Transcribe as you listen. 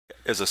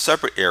is a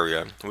separate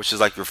area, which is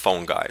like your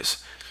phone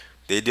guys.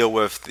 They deal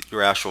with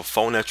your actual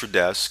phone at your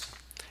desk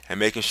and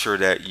making sure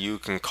that you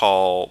can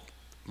call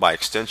by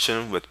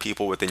extension with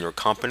people within your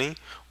company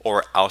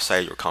or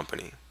outside your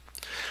company.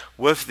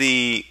 With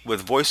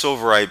voice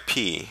over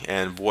IP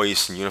and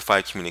voice and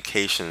unified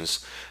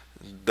communications,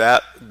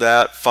 that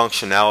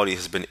functionality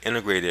has been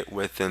integrated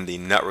within the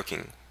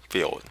networking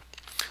field.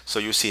 So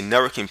you see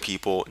networking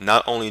people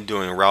not only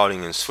doing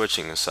routing and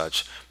switching and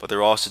such, but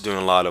they're also doing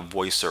a lot of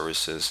voice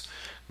services,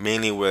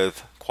 mainly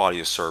with quality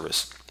of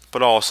service,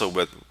 but also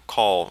with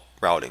call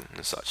routing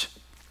and such.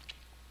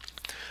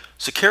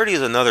 Security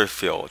is another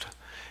field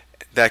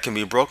that can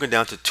be broken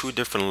down to two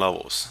different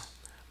levels: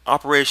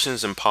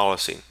 operations and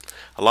policy.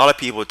 A lot of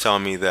people tell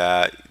me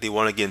that they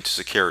want to get into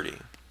security.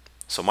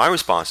 So my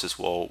response is,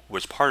 well,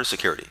 which part of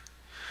security?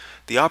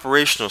 The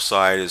operational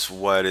side is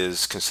what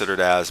is considered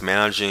as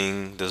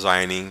managing,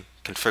 designing,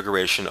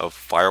 configuration of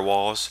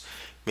firewalls,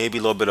 maybe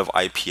a little bit of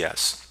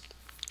IPS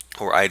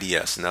or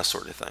IDS and that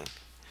sort of thing,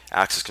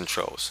 access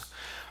controls.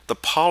 The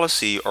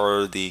policy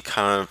or the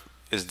kind of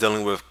is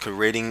dealing with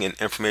creating an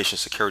information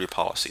security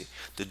policy,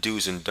 the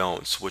do's and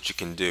don'ts, what you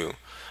can do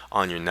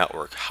on your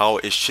network, how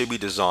it should be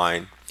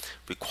designed,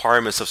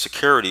 requirements of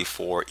security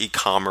for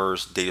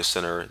e-commerce, data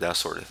center, that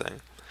sort of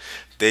thing.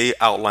 They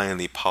outline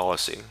the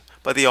policy,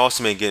 but they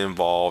also may get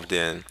involved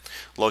in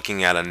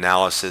looking at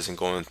analysis and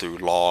going through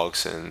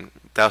logs and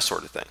that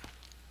sort of thing.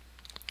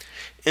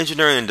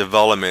 Engineering and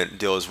development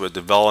deals with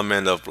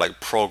development of like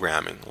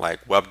programming,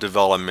 like web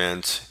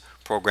development,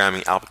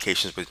 programming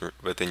applications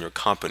within your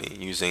company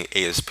using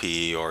ASP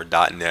or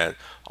 .NET,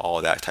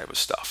 all that type of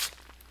stuff.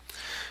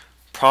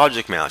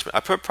 Project management. I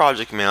put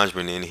project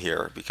management in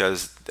here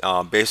because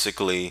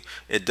basically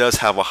it does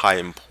have a high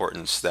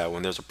importance that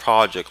when there's a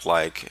project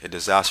like a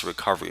disaster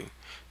recovery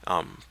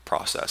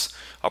process,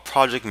 a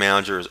project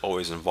manager is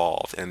always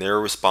involved and they're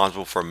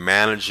responsible for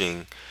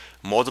managing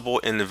multiple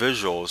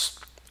individuals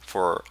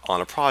on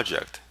a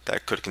project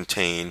that could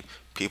contain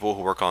people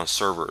who work on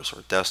servers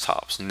or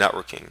desktops,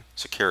 networking,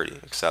 security,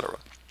 etc.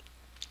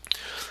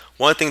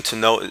 One thing to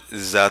note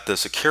is that the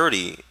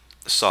security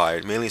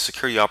side, mainly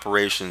security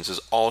operations, is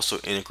also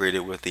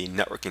integrated with the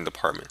networking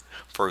department.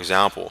 For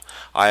example,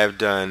 I have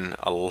done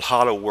a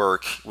lot of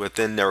work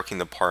within networking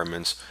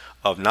departments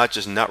of not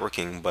just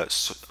networking, but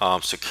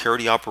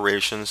security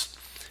operations,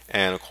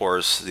 and of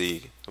course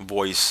the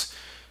voice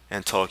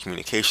and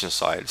telecommunication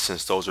side,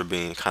 since those are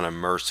being kind of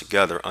merged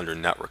together under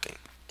networking.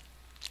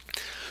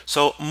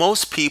 So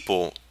most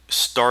people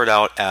start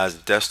out as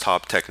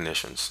desktop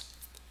technicians.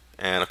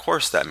 And of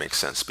course that makes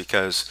sense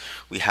because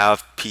we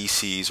have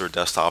PCs or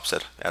desktops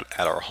at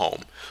our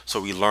home.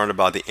 So we learn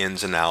about the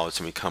ins and outs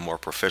and become more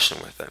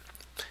proficient with it.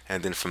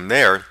 And then from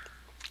there,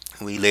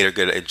 we later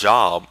get a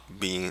job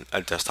being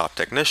a desktop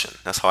technician.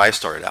 That's how I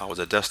started out, was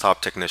a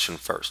desktop technician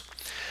first.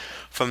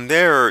 From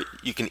there,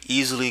 you can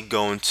easily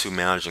go into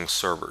managing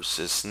servers.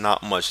 It's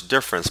not much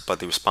difference, but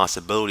the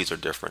responsibilities are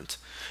different.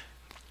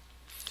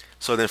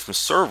 So then from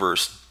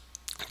servers,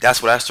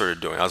 that's what I started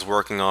doing. I was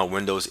working on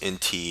Windows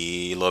NT,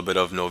 a little bit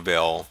of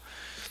Novell,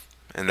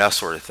 and that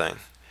sort of thing.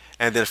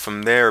 And then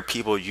from there,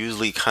 people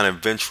usually kind of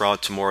venture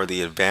out to more of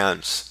the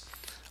advanced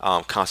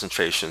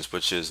concentrations,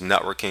 which is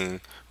networking,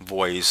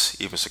 voice,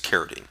 even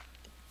security.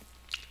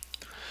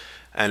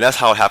 And that's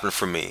how it happened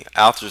for me.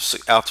 After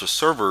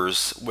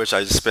servers, which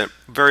I just spent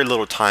very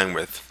little time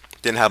with,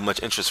 didn't have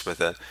much interest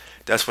with it,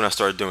 that's when I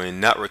started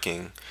doing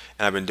networking.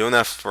 And I've been doing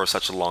that for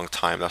such a long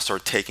time. I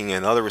started taking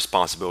in other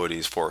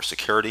responsibilities for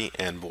security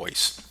and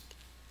voice.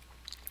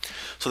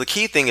 So the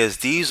key thing is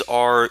these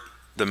are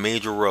the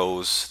major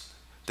roles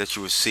that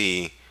you would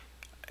see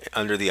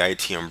under the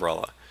IT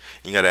umbrella.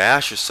 You got to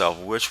ask yourself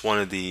which one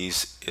of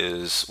these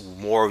is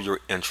more of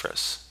your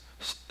interest,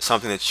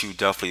 something that you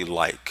definitely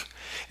like.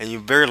 And you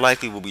very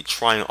likely will be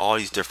trying all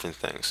these different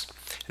things.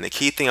 And the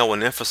key thing I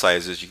want to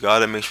emphasize is you got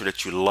to make sure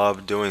that you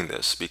love doing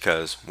this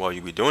because, well,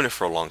 you'll be doing it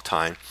for a long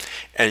time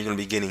and you're going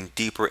to be getting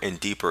deeper and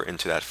deeper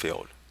into that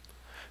field.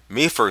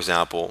 Me, for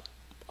example,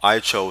 I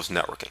chose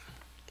networking.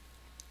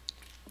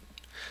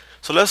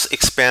 So let's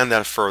expand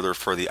that further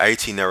for the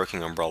IT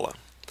networking umbrella.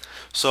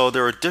 So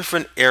there are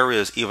different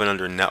areas even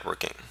under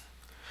networking.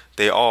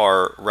 They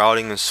are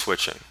routing and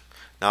switching.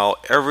 Now,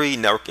 every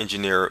network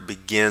engineer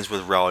begins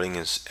with routing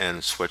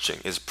and switching.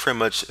 It's pretty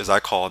much, as I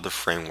call it, the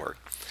framework.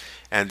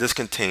 And this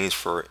contains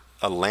for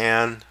a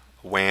LAN,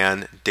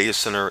 WAN, data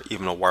center,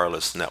 even a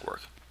wireless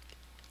network.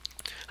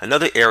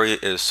 Another area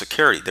is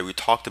security that we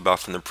talked about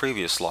from the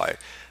previous slide.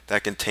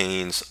 That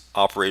contains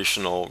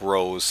operational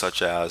roles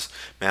such as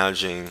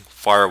managing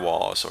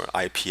firewalls or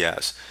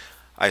IPS.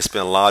 I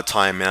spend a lot of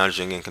time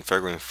managing and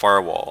configuring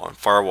firewall and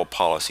firewall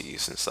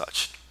policies and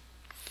such.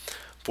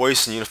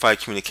 Voice and unified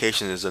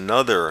communication is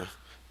another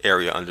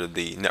area under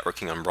the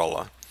networking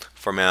umbrella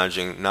for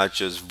managing not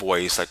just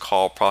voice like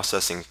call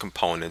processing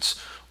components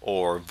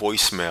or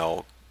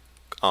voicemail,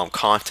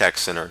 contact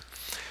center.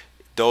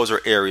 Those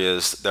are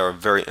areas that are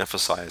very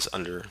emphasized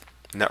under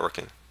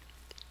networking.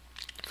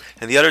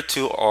 And the other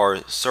two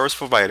are service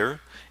provider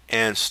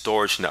and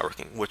storage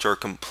networking, which are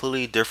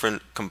completely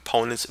different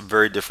components,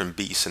 very different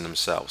beasts in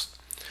themselves.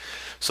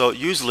 So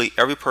usually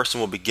every person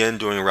will begin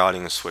doing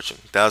routing and switching.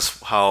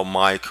 That's how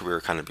my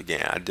career kind of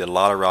began. I did a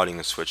lot of routing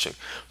and switching.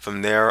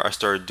 From there, I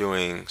started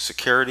doing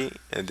security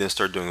and then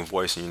started doing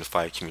voice and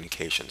unified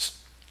communications.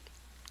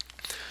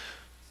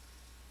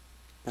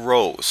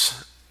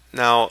 Roles.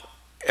 Now,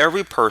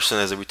 every person,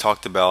 as we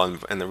talked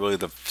about in really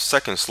the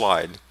second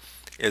slide,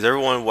 is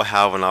everyone will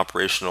have an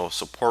operational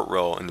support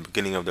role in the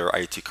beginning of their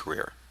IT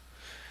career.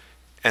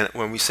 And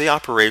when we say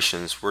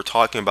operations, we're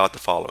talking about the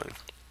following: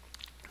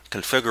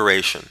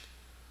 configuration.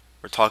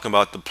 We're talking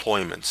about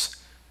deployments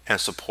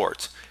and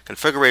support.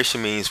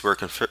 Configuration means we're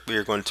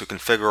going to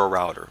configure a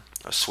router,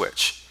 a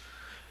switch.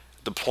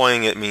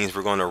 Deploying it means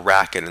we're going to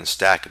rack it and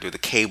stack it, do the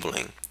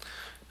cabling,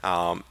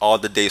 all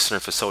the data center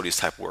facilities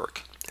type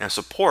work. And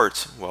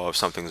support, well, if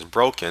something's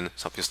broken,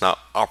 something's not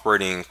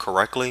operating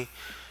correctly,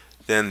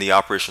 then the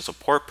operational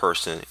support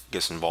person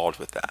gets involved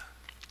with that.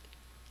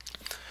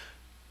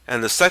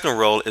 And the second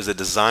role is a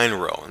design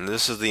role, and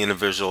this is the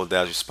individual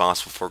that is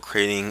responsible for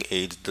creating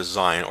a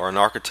design or an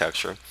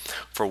architecture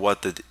for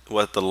what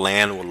the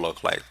LAN will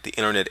look like, the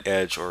internet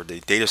edge or the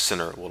data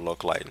center will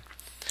look like,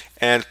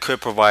 and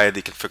could provide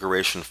the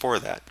configuration for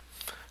that.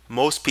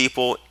 Most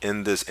people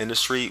in this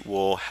industry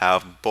will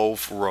have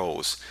both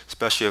roles,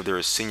 especially if they're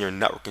a senior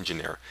network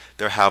engineer.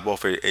 They'll have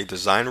both a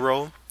design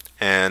role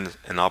and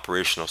an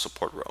operational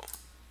support role.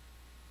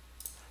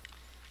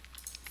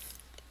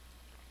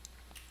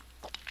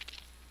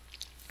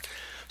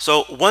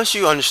 So once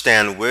you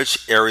understand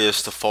which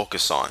areas to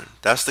focus on,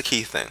 that's the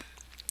key thing.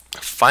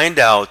 Find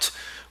out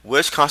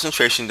which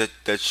concentration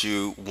that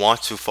you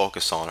want to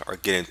focus on or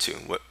get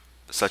into,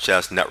 such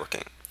as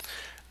networking.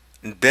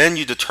 Then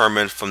you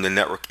determine from the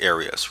network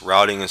areas,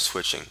 routing and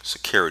switching,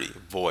 security,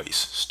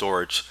 voice,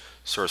 storage,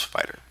 service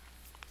provider,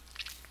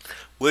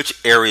 which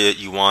area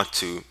you want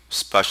to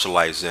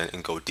specialize in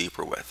and go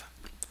deeper with.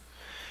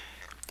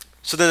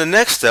 So then the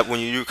next step, when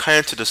you kind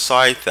of to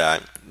decide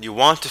that, you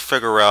want to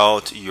figure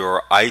out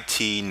your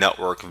IT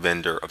network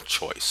vendor of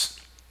choice.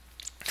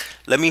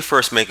 Let me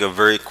first make a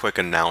very quick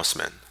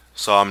announcement,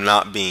 so I'm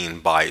not being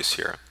biased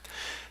here.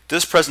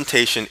 This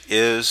presentation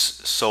is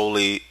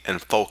solely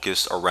and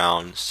focused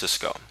around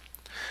Cisco.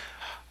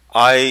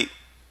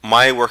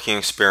 My working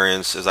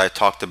experience, as I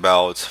talked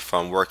about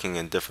from working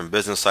in different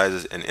business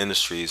sizes and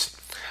industries,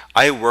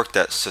 I worked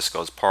at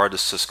Cisco as part of the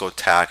Cisco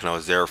TAC, and I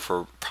was there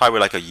for probably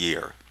like a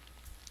year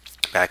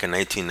back in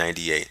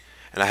 1998.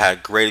 And I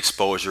had great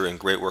exposure and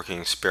great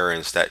working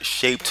experience that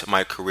shaped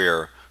my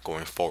career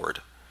going forward.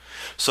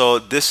 So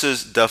this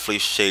is definitely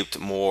shaped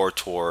more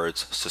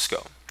towards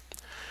Cisco.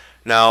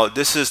 Now,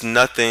 this is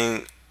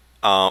nothing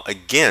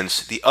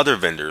against the other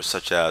vendors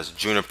such as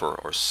Juniper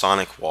or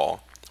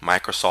SonicWall,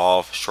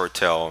 Microsoft,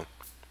 ShoreTel,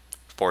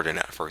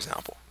 Fortinet, for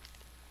example.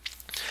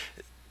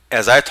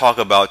 As I talk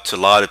about to a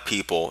lot of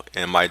people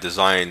in my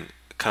design,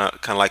 kind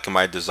of like in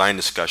my design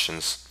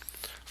discussions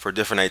for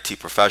different IT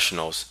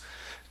professionals,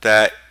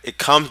 that it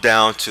comes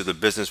down to the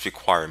business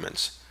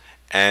requirements.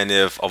 And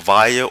if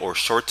Avaya or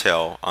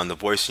ShoreTel on the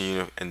voice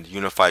and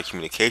unified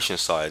communication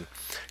side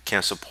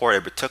can support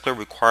a particular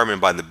requirement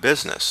by the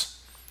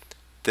business,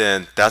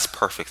 then that's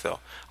perfect though.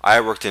 I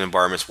worked in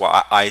environments where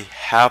I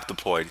have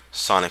deployed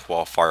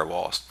SonicWall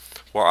firewalls,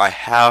 where I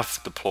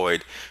have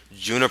deployed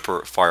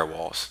Juniper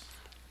firewalls.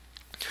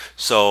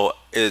 So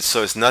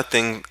it's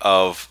nothing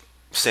of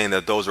saying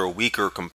that those are weaker